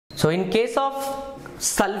So in case of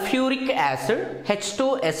sulfuric acid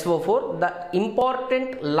H2SO4, the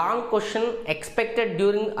important long question expected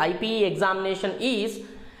during IPE examination is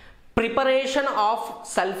preparation of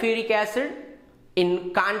sulfuric acid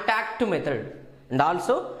in contact method and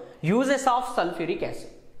also uses of sulfuric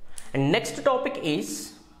acid. And next topic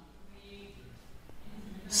is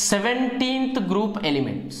 17th group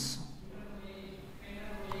elements.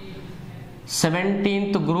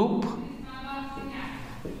 17th group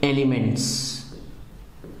elements.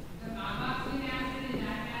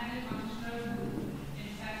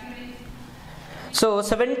 So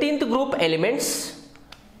 17th group elements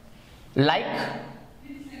like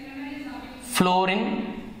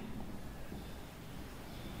fluorine,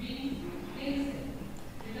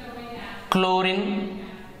 chlorine,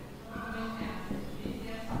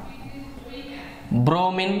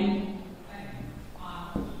 bromine,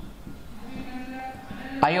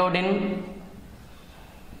 iodine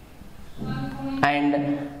and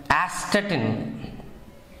astatine.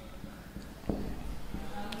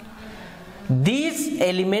 These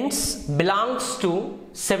elements belongs to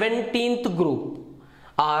 17th group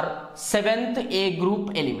or 7th A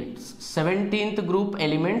group elements. 17th group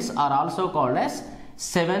elements are also called as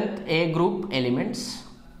 7th A group elements.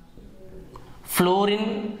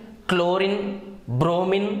 Fluorine, chlorine,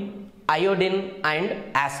 bromine, iodine and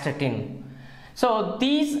astatine. So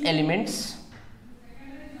these elements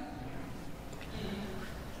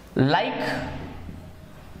like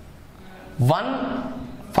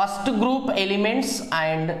first group elements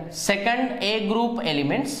and second A group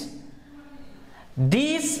elements.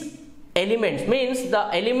 These elements means the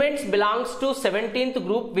elements belongs to 17th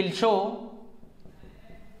group will show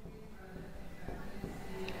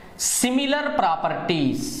similar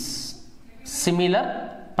properties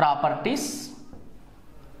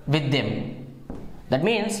with them. That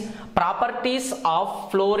means properties of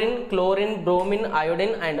fluorine, chlorine, bromine,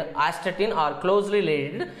 iodine and astatine are closely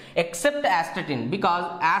related except astatine, because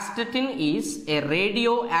astatine is a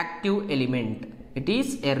radioactive element. It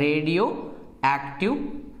is a radioactive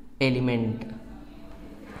element.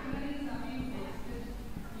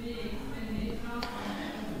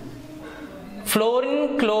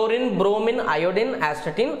 Fluorine, chlorine, bromine, iodine,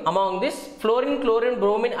 astatine. Among this, fluorine, chlorine,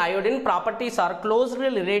 bromine, iodine properties are closely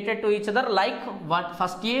related to each other like what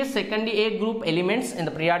first A, second A group elements in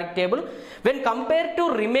the periodic table. When compared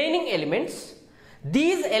to remaining elements,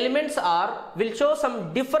 these elements will show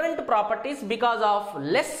some different properties because of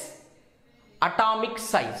less atomic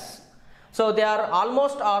size. So they are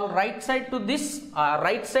almost all right side to this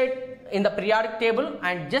right side in the periodic table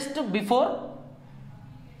and just before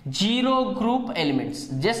zero group elements,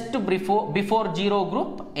 just before zero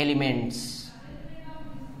group elements.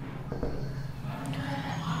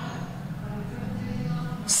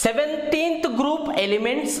 Seventeenth group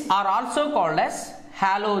elements are also called as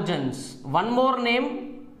halogens. One more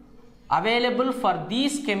name available for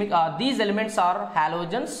these elements are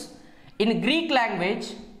halogens. In Greek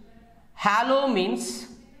language, halo means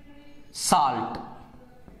salt,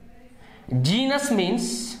 genus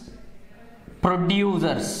means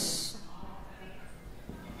producers,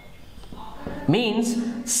 means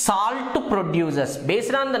salt producers.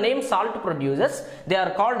 Based on the name salt producers, they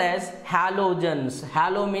are called as halogens.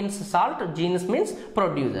 Halo means salt, genus means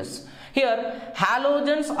producers. Here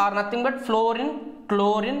halogens are nothing but fluorine,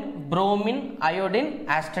 chlorine, bromine, iodine,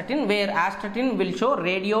 astatine, where astatine will show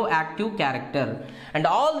radioactive character, and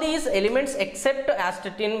all these elements except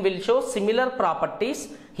astatine will show similar properties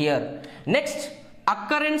here. Next,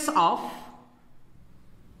 occurrence of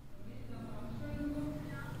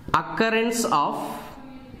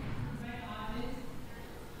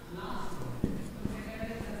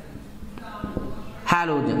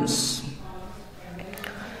halogens.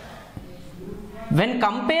 When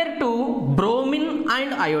compared to bromine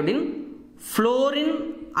and iodine,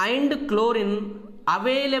 fluorine and chlorine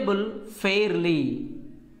available fairly.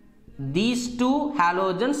 These two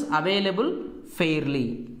halogens available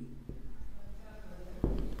fairly.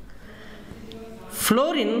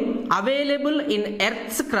 Fluorine available in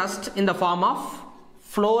Earth's crust in the form of,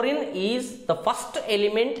 fluorine is the first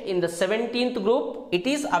element in the 17th group. It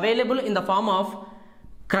is available in the form of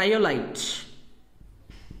cryolite,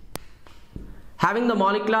 having the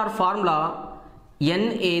molecular formula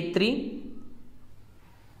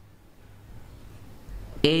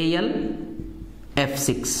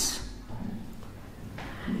Na3Al-F6.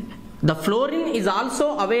 The fluorine is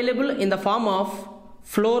also available in the form of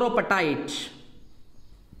fluoropatite,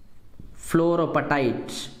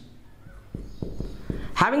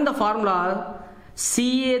 having the formula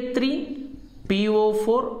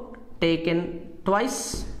Ca3PO4 taken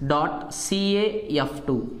twice dot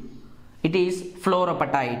CaF2. It is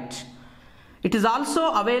fluorapatite. It is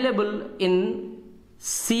also available in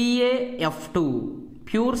CaF2,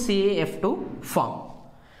 pure CaF2 form.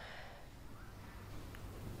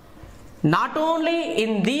 Not only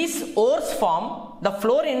in these ores form, the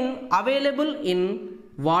fluorine available in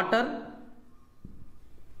water,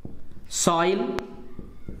 soil,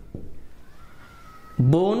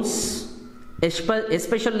 bones,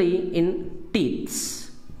 especially in teeth.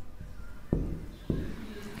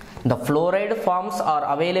 The fluoride forms are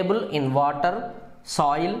available in water,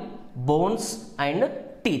 soil, bones and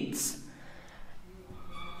teeth.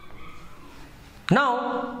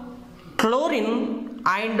 Now, chlorine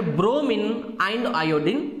and bromine and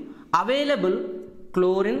iodine available,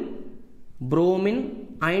 chlorine,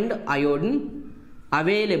 bromine and iodine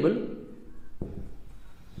available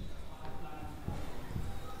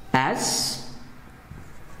as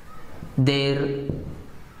their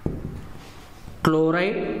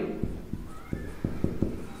chloride,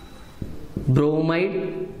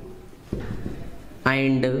 bromide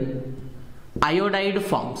and iodide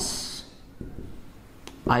forms.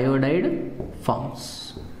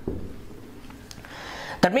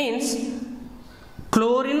 That means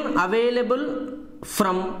chlorine available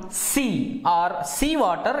from sea or sea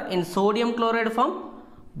water in sodium chloride form,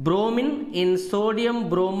 bromine in sodium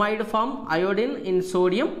bromide form, iodine in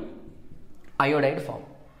sodium iodide form.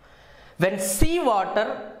 When sea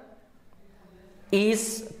water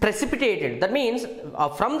is precipitated, that means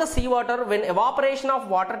from the sea water, when evaporation of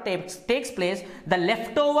water takes place, the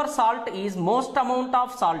leftover salt is, most amount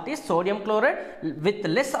of salt is sodium chloride with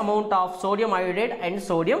less amount of sodium iodide and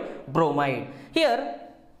sodium bromide. Here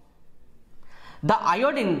the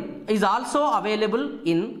iodine is also available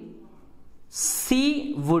in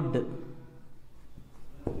seawood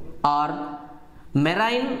or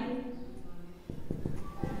marine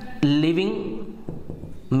living,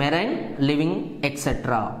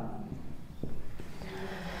 etc.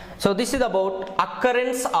 So this is about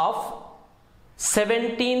occurrence of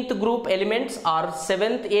 17th group elements or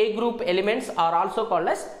 7th A group elements are also called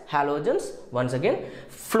as halogens. Once again,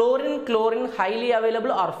 fluorine, chlorine highly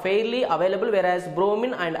available or fairly available, whereas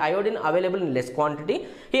bromine and iodine available in less quantity.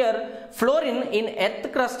 Here fluorine in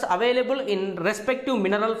earth crust available in respective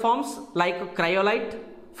mineral forms like cryolite,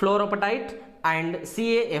 fluorapatite and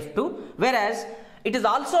CaF2, whereas it is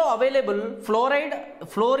also available fluorine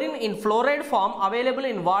in fluoride form available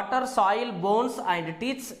in water, soil, bones and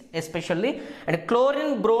teeth especially, and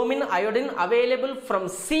chlorine, bromine, iodine available from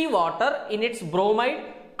sea water in its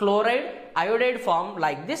bromide, chloride, iodide form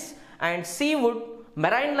like this, and seawood,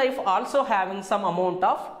 marine life also having some amount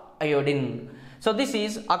of iodine. So this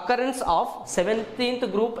is occurrence of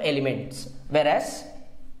 17th group elements, whereas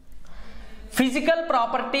physical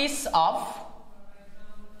properties of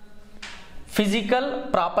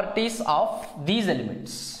these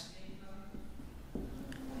elements.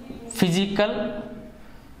 Physical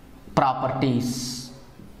properties.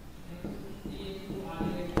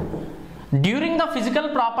 During the physical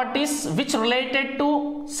properties which related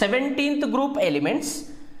to 17th group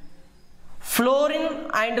elements, fluorine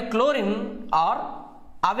and chlorine are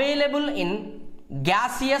available in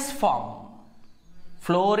gaseous form.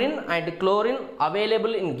 Fluorine and chlorine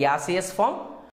available in gaseous form,